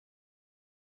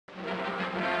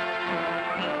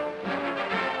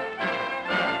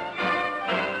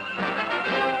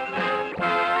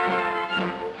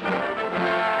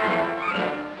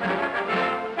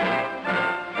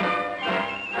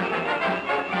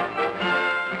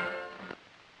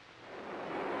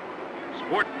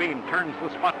sport beam turns the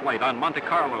spotlight on Monte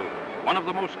Carlo, one of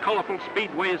the most colorful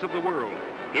speedways of the world.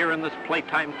 Here in this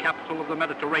playtime capsule of the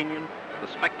Mediterranean, the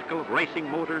spectacle of racing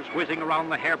motors whizzing around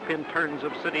the hairpin turns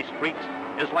of city streets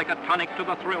is like a tonic to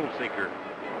the thrill seeker.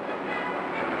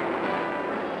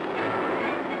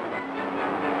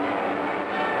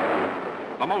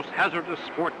 The most hazardous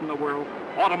sport in the world,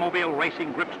 automobile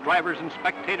racing grips drivers and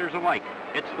spectators alike.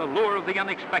 It's the lure of the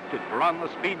unexpected, for on the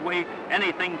Speedway,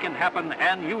 anything can happen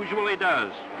and usually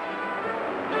does.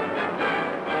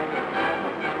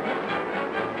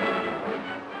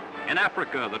 In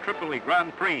Africa, the Tripoli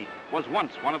Grand Prix was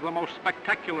once one of the most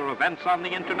spectacular events on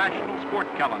the international sport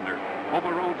calendar.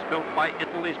 Over roads built by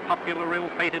Italy's popular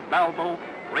ill-fated Balbo,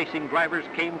 racing drivers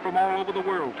came from all over the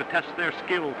world to test their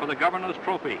skill for the governor's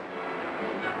trophy.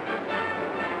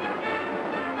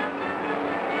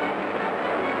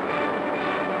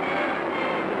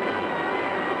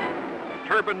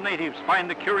 Turban natives find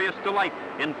a curious delight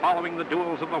in following the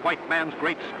duels of the white man's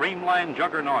great streamlined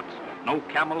juggernauts. No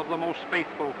camel of the most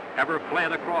faithful ever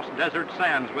fled across desert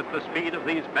sands with the speed of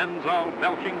these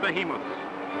benzol-belching behemoths.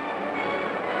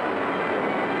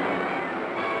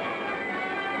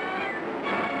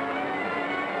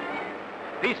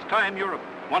 Peacetime Europe,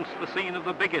 once the scene of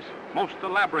the biggest, most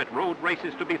elaborate road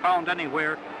races to be found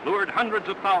anywhere, lured hundreds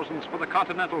of thousands for the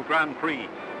Continental Grand Prix.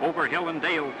 Over hill and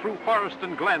dale, through forest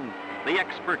and glen, the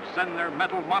experts send their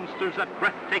metal monsters at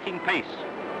breathtaking pace.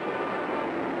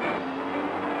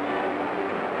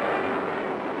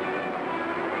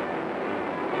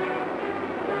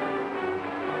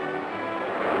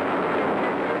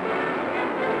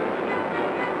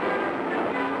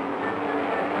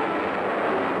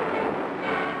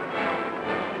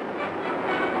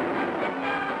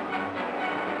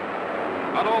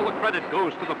 Not all the credit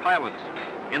goes to the pilots.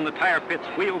 In the tire pits,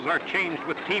 wheels are changed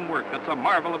with teamwork that's a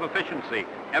marvel of efficiency.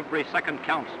 Every second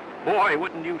counts. Boy,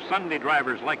 wouldn't you Sunday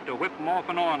drivers like to whip them off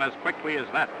and on as quickly as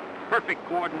that. Perfect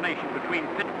coordination between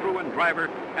pit crew and driver,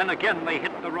 and again they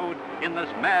hit the road in this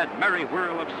mad, merry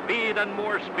whirl of speed and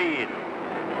more speed.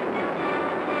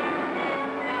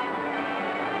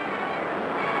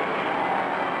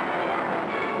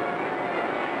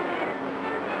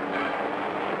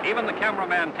 Even the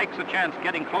cameraman takes a chance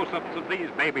getting close-ups of these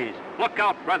babies. Look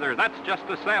out, brother, that's just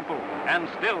a sample. And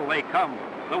still they come.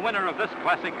 The winner of this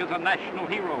classic is a national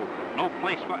hero. No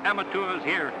place for amateurs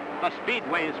here. The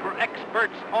Speedway is for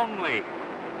experts only.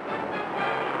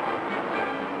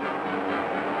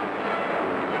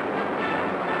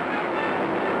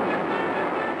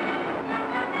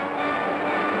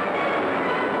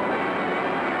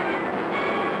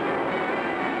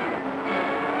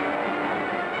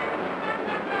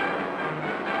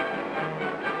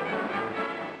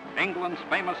 England's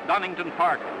famous Donington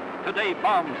Park. Today,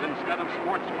 bombs instead of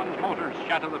sportsmen's motors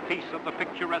shatter the peace of the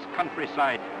picturesque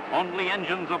countryside. Only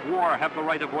engines of war have the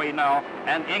right of way now,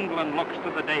 and England looks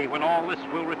to the day when all this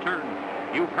will return.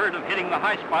 You've heard of hitting the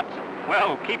high spots?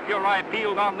 Well, keep your eye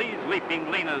peeled on these leaping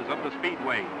lenas of the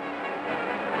Speedway.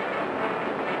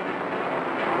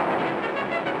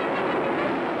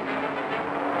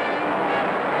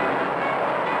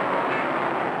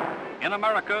 In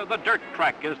America, the dirt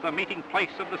track is the meeting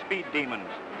place of the speed demons.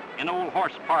 In old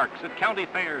horse parks, at county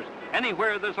fairs,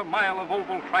 anywhere there's a mile of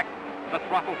oval track, the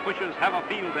throttle pushers have a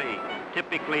field day.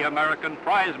 Typically American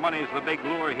prize money's the big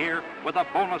lure here, with a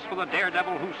bonus for the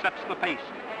daredevil who sets the pace.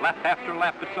 Lap after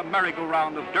lap, it's a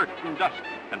merry-go-round of dirt and dust,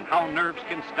 and how nerves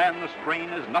can stand the strain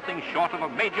is nothing short of a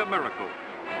major miracle.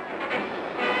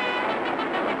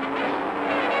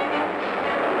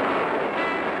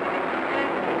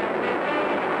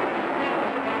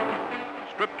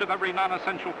 Stripped of every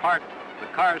non-essential part, the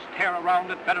cars tear around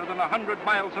at better than 100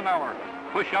 miles an hour.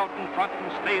 Push out in front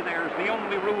and stay there is the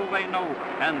only rule they know,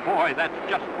 and boy, that's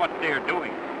just what they're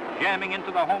doing. Jamming into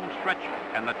the home stretch,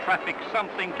 and the traffic's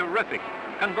something terrific.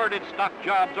 Converted stock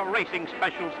jobs or racing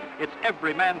specials, it's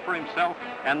every man for himself,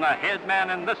 and the head man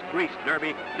in this grease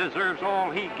derby deserves all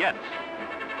he gets.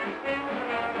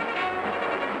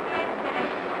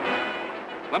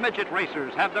 The midget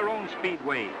racers have their own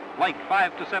speedway. Like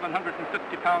 5 to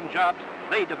 750-pound jobs,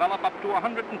 they develop up to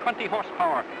 120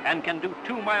 horsepower and can do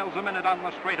 2 miles a minute on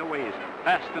the straightaways.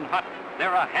 Fast and hot,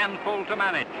 they're a handful to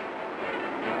manage.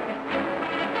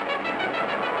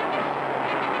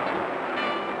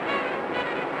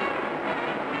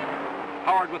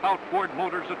 Powered with outboard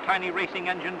motors of tiny racing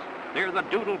engines, they're the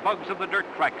doodle bugs of the dirt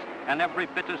tracks, and every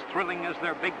bit as thrilling as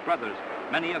their big brothers.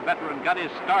 Many a veteran got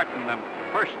his start in them.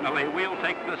 Personally, we'll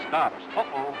take the stops.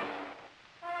 Uh-oh.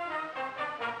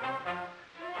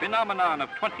 Phenomenon of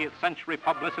 20th century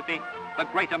publicity, the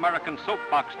great American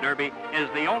Soapbox Derby is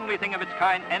the only thing of its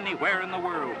kind anywhere in the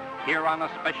world. Here on a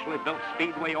specially built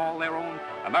speedway all their own,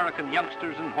 American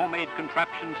youngsters in homemade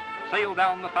contraptions sail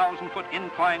down the 1,000-foot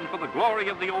incline for the glory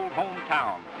of the old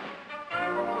hometown.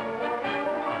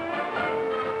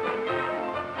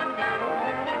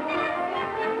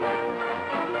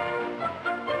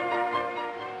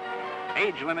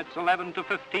 Age limits 11 to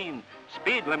 15,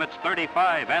 speed limits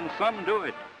 35, and some do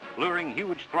it. Luring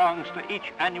huge throngs to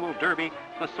each annual derby,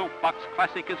 the Soapbox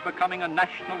Classic is becoming a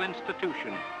national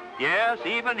institution. Yes,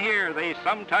 even here they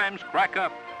sometimes crack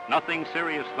up. Nothing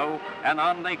serious though, and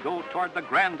on they go toward the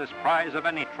grandest prize of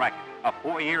any track, a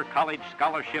 4-year college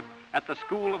scholarship at the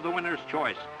School of the Winner's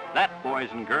Choice. That, boys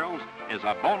and girls, is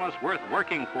a bonus worth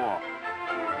working for.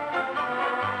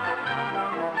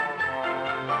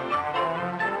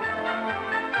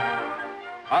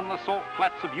 On the salt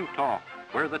flats of Utah,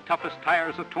 where the toughest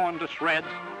tires are torn to shreds,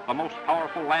 the most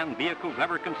powerful land vehicles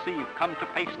ever conceived come to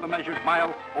pace the measured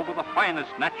mile over the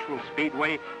finest natural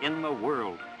speedway in the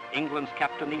world. England's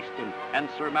Captain Easton and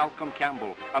Sir Malcolm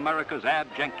Campbell, America's Ab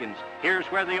Jenkins. Here's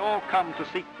where they all come to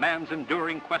seek man's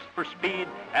enduring quest for speed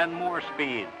and more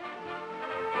speed.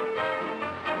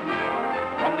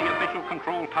 From the official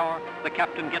control tower, the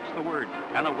captain gets the word,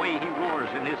 and away he roars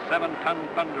in his 7-ton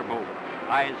Thunderbolt.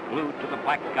 Eyes glued to the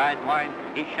black guideline,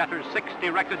 he shatters 60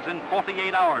 records in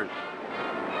 48 hours.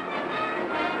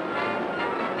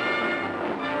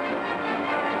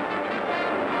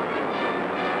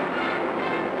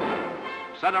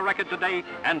 Set a record today,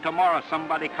 and tomorrow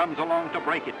somebody comes along to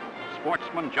break it.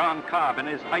 Sportsman John Cobb in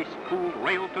his ice-cooled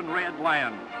Railton Red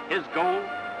Land. His goal,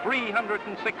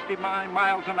 369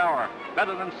 miles an hour,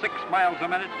 better than 6 miles a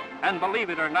minute, and believe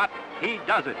it or not, he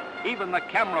does it. Even the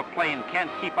camera plane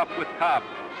can't keep up with Cobb,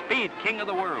 speed king of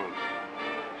the world.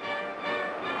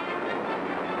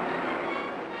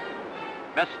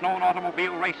 Best known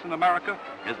automobile race in America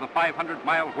is the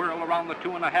 500-mile whirl around the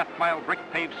 2.5-mile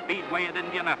brick-paved speedway at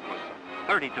Indianapolis.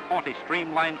 30 to 40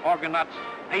 streamlined Argonauts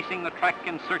pacing the track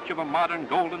in search of a modern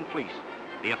golden fleece.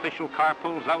 The official car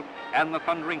pulls out and the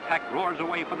thundering pack roars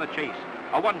away for the chase.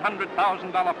 A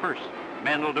 $100,000 purse.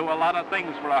 Men will do a lot of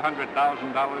things for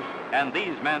 $100,000, and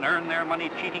these men earn their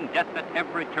money cheating death at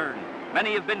every turn.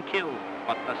 Many have been killed,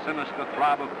 but the sinister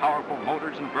throb of powerful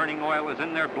motors and burning oil is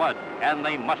in their blood, and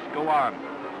they must go on.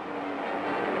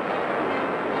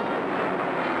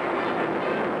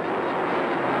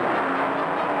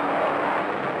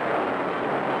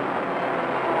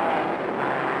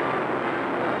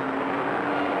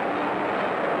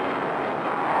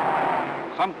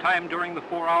 Sometime during the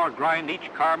 4-hour grind,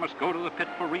 each car must go to the pit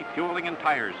for refueling and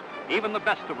tires. Even the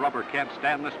best of rubber can't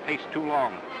stand this pace too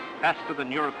long. Faster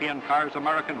than European cars,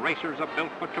 American racers are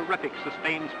built for terrific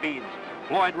sustained speeds.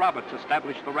 Floyd Roberts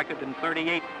established the record in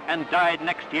 '38 and died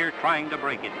next year trying to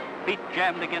break it. Feet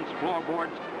jammed against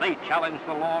floorboards, they challenge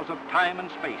the laws of time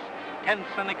and space. Tense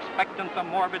and expectant, the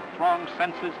morbid throng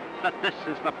senses that this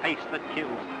is the pace that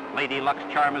kills. Lady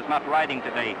Luck's charm is not riding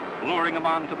today, luring him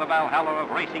on to the Valhalla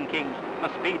of racing kings. The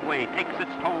Speedway takes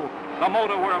its toll. The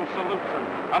motor world salutes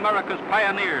them, America's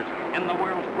pioneers in the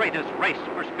world's greatest race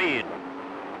for speed.